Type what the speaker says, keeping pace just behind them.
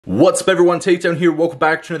What's up everyone, Takedown here, welcome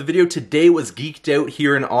back to another video. Today was Geeked Out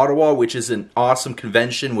here in Ottawa, which is an awesome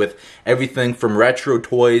convention with everything from retro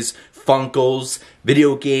toys, Funkos,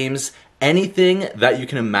 video games, anything that you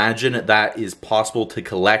can imagine that is possible to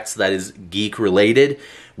collect that is geek related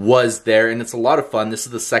was there, and it's a lot of fun. This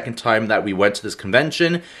is the second time that we went to this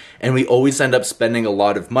convention, and we always end up spending a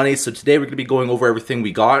lot of money. So today we're going to be going over everything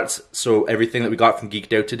we got. So everything that we got from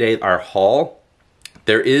Geeked Out today, our haul.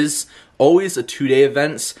 There is always a 2-day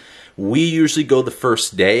event. We usually go the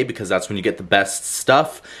first day because that's when you get the best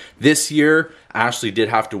stuff. This year, Ashley did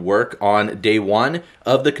have to work on day 1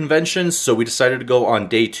 of the convention, so we decided to go on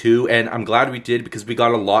day 2, and I'm glad we did because we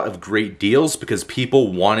got a lot of great deals because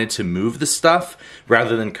people wanted to move the stuff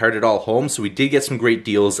rather than cart it all home, so we did get some great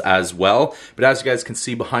deals as well. But as you guys can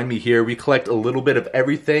see behind me here, we collect a little bit of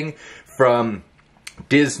everything from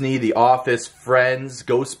Disney, The Office, Friends,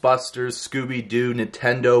 Ghostbusters, Scooby-Doo,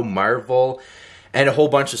 Nintendo, Marvel, and a whole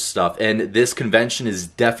bunch of stuff. And this convention is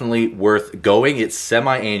definitely worth going. It's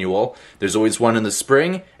semi-annual. There's always one in the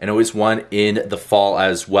spring and always one in the fall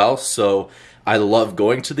as well. So I love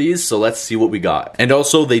going to these, so let's see what we got. And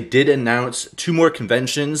also, they did announce 2 more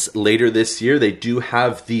conventions later this year. They do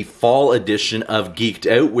have the fall edition of Geeked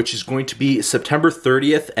Out, which is going to be September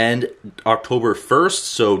 30th and October 1st.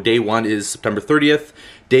 So day 1 is September 30th.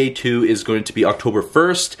 Day 2 is going to be October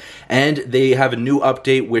 1st, and they have a new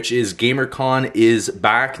update, which is GamerCon is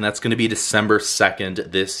back, and that's going to be December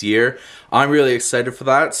 2nd this year. I'm really excited for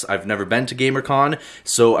that. I've never been to GamerCon,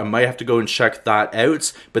 so I might have to go and check that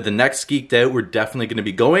out, but the next Geeked Out, we're definitely going to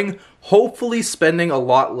be going, hopefully spending a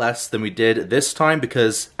lot less than we did this time,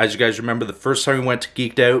 because as you guys remember, the first time we went to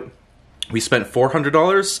Geeked Out, we spent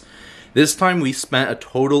 $400. This time we spent a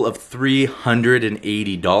total of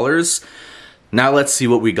 $380. Now let's see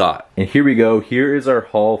what we got. And here we go. Here is our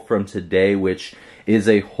haul from today, which is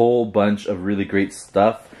a whole bunch of really great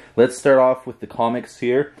stuff. Let's start off with the comics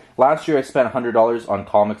here. Last year I spent $100 on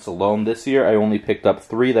comics alone. This year I only picked up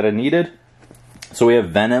 3 that I needed. So we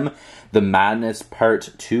have Venom, The Madness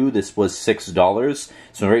Part 2. This was $6.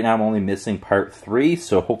 So right now I'm only missing Part 3.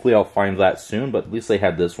 So hopefully I'll find that soon, but at least I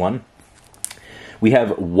had this one. We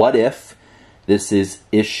have What If. This is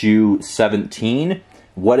issue 17.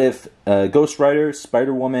 What if Ghost Rider,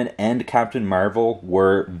 Spider-Woman, and Captain Marvel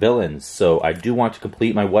were villains? So I do want to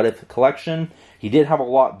complete my What If collection. He did have a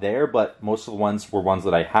lot there, but most of the ones were ones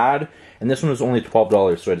that I had. And this one was only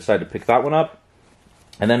 $12, so I decided to pick that one up.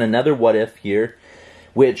 And then another What If here,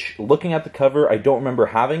 which, looking at the cover, I don't remember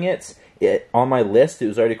having it. On my list, it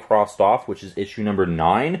was already crossed off, which is issue number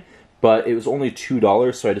 9. But it was only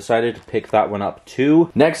 $2, so I decided to pick that one up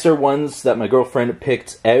too. Next are ones that my girlfriend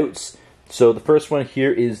picked out. So the first one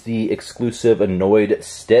here is the exclusive Annoyed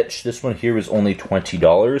Stitch. This one here is only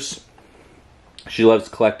 $20. She loves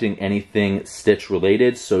collecting anything Stitch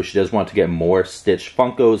related, so she does want to get more Stitch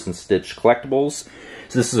Funkos and Stitch collectibles.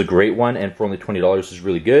 So this is a great one, and for only $20 is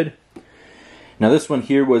really good. Now this one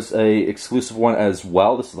here was a exclusive one as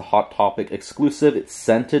well. This is a Hot Topic exclusive. It's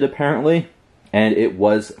scented apparently, and it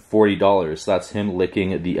was $40. So that's him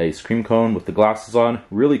licking the ice cream cone with the glasses on.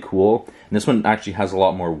 Really cool. And this one actually has a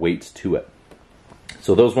lot more weight to it.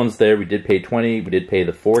 So those ones there, we did pay $20. We did pay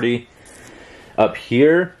the $40. Up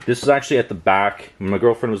here, this is actually at the back. When my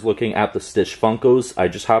girlfriend was looking at the Stitch Funkos, I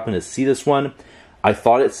just happened to see this one. I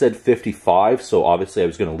thought it said $55, so obviously I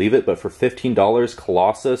was going to leave it. But for $15,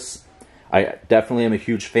 Colossus, I definitely am a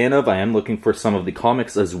huge fan of. I am looking for some of the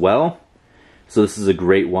comics as well. So this is a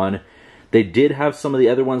great one. They did have some of the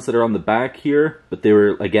other ones that are on the back here, but they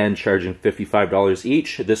were, again, charging $55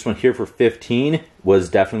 each. This one here for $15 was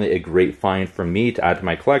definitely a great find for me to add to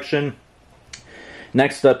my collection.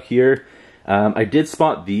 Next up here, I did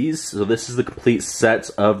spot these. So this is the complete set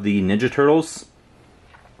of the Ninja Turtles.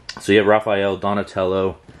 So you have Raphael,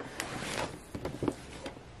 Donatello,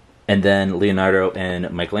 and then Leonardo and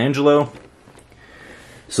Michelangelo.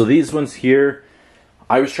 So these ones here,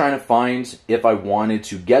 I was trying to find if I wanted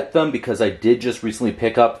to get them because I did just recently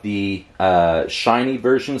pick up the shiny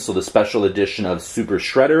version, so the special edition of Super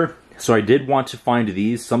Shredder. So I did want to find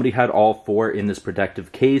these. Somebody had all 4 in this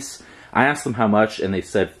protective case. I asked them how much, and they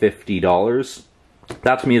said $50.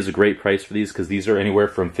 That to me is a great price for these because these are anywhere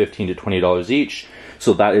from $15 to $20 each.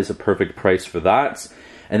 So that is a perfect price for that.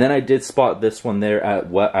 And then I did spot this one there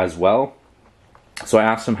as well. So I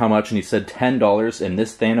asked him how much, and he said $10, and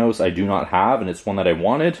this Thanos I do not have, and it's one that I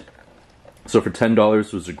wanted. So for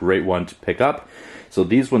 $10 was a great one to pick up. So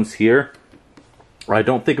these ones here, I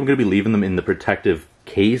don't think I'm going to be leaving them in the protective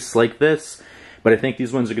case like this, but I think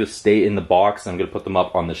these ones are going to stay in the box, and I'm going to put them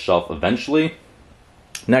up on the shelf eventually.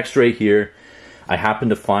 Next right here, I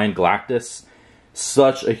happened to find Galactus.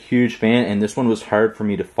 such a huge fan, and this one was hard for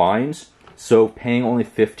me to find. So paying only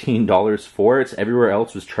 $15 for it, everywhere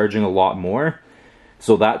else was charging a lot more.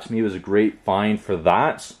 So that to me was a great find for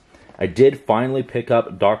that. I did finally pick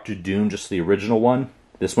up Dr. Doom, just the original one.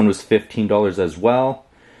 This one was $15 as well.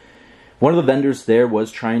 One of the vendors there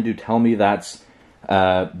was trying to tell me that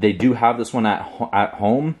they do have this one at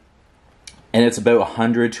home, and it's about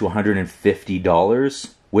 $100 to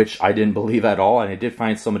 $150, which I didn't believe at all. And I did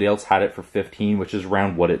find somebody else had it for $15, which is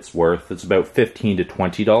around what it's worth. It's about $15 to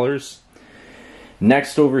 $20.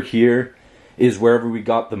 Next over here is wherever we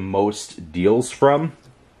got the most deals from.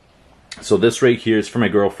 So this right here is for my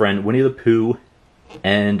girlfriend, Winnie the Pooh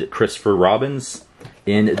and Christopher Robins,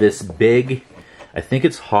 in this big, I think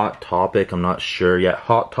it's Hot Topic, I'm not sure yet,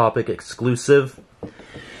 Hot Topic exclusive.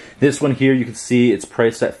 This one here, you can see it's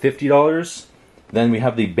priced at $50. Then we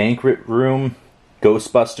have the Banquet Room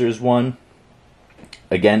Ghostbusters one.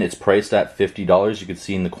 Again, it's priced at $50, you can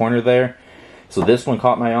see in the corner there. So this one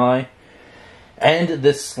caught my eye. And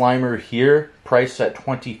this Slimer here, priced at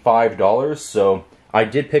 $25. So I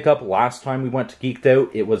did pick up last time we went to Geeked Out.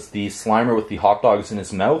 It was the Slimer with the hot dogs in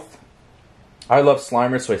his mouth. I love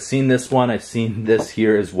Slimer, so I've seen this one. I've seen this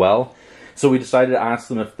here as well. So we decided to ask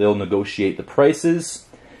them if they'll negotiate the prices.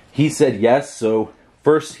 He said yes. So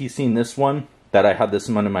first he's seen this one, that I had this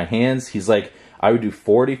one in my hands. He's like, I would do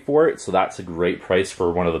 $40 for it. So that's a great price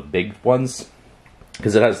for one of the big ones,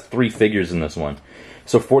 because it has 3 figures in this one.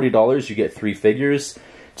 So $40, you get 3 figures.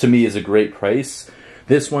 To me is a great price.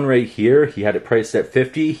 This one right here, he had it priced at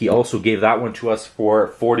 $50. He also gave that one to us for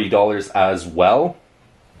 $40 as well.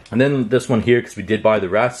 And then this one here, because we did buy the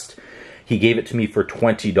rest, he gave it to me for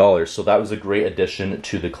 $20. So that was a great addition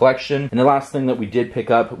to the collection. And the last thing that we did pick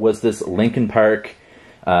up was this Linkin Park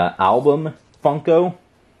album Funko,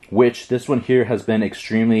 which this one here has been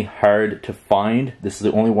extremely hard to find. This is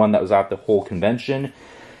the only one that was at the whole convention.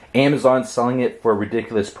 Amazon's selling it for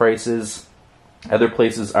ridiculous prices. Other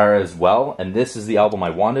places are as well. And this is the album I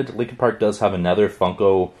wanted. Linkin Park does have another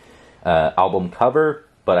Funko album cover,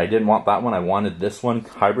 but I didn't want that one. I wanted this one,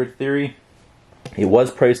 Hybrid Theory. It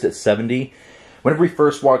was priced at $70. Whenever we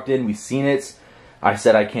first walked in, we seen it. I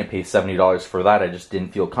said I can't pay $70 for that. I just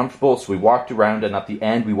didn't feel comfortable. So we walked around, and at the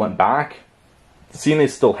end we went back. Seeing they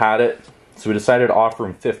still had it, so we decided to offer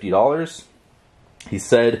him $50. He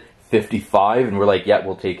said $55, and we're like, yeah,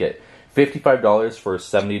 we'll take it. $55 for a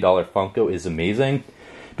 $70 Funko is amazing,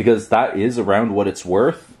 because that is around what it's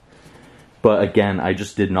worth. But again, I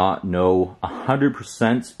just did not know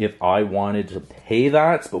 100% if I wanted to pay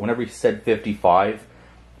that. But whenever he said $55,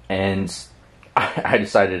 and I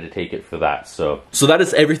decided to take it for that. So that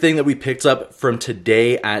is everything that we picked up from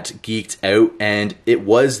today at Geeked Out, and it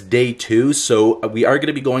was day 2, so we are going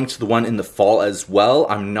to be going to the one in the fall as well.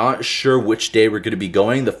 I'm not sure which day we're going to be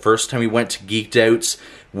going. The first time we went to Geeked Out,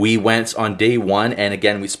 we went on day 1, and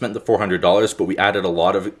again, we spent the $400, but we added a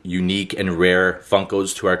lot of unique and rare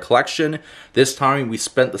Funkos to our collection. This time, we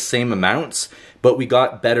spent the same amounts, but we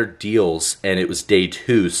got better deals, and it was day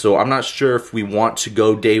 2. So I'm not sure if we want to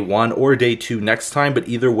go day 1 or day 2 next time, but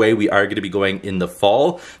either way, we are going to be going in the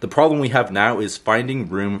fall. The problem we have now is finding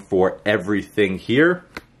room for everything here.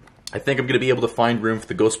 I think I'm going to be able to find room for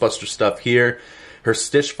the Ghostbuster stuff here. Her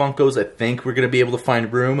Stitch Funkos, I think we're going to be able to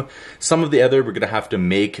find room. Some of the other we're going to have to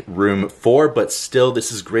make room for, but still,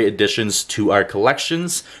 this is great additions to our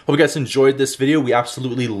collections. Hope you guys enjoyed this video. We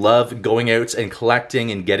absolutely love going out and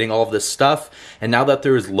collecting and getting all of this stuff. And now that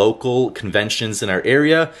there is local conventions in our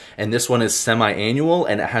area, and this one is semi-annual,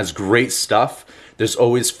 and it has great stuff, there's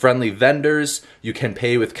always friendly vendors. You can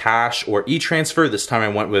pay with cash or e-transfer. This time I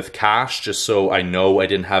went with cash, just so I know I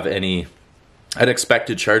didn't have any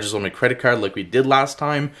unexpected charges on my credit card like we did last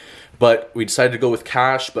time. But we decided to go with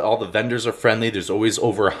cash, but all the vendors are friendly. There's always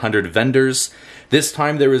over 100 vendors. This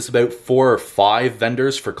time there was about 4 or 5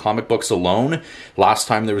 vendors for comic books alone. Last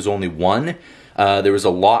time there was only 1. There was a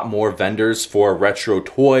lot more vendors for retro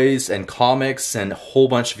toys and comics and a whole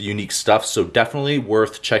bunch of unique stuff. So definitely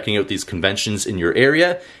worth checking out these conventions in your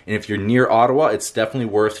area. And if you're near Ottawa, it's definitely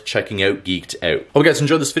worth checking out Geeked Out. Hope you guys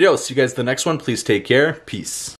enjoyed this video. I'll see you guys in the next one. Please take care. Peace.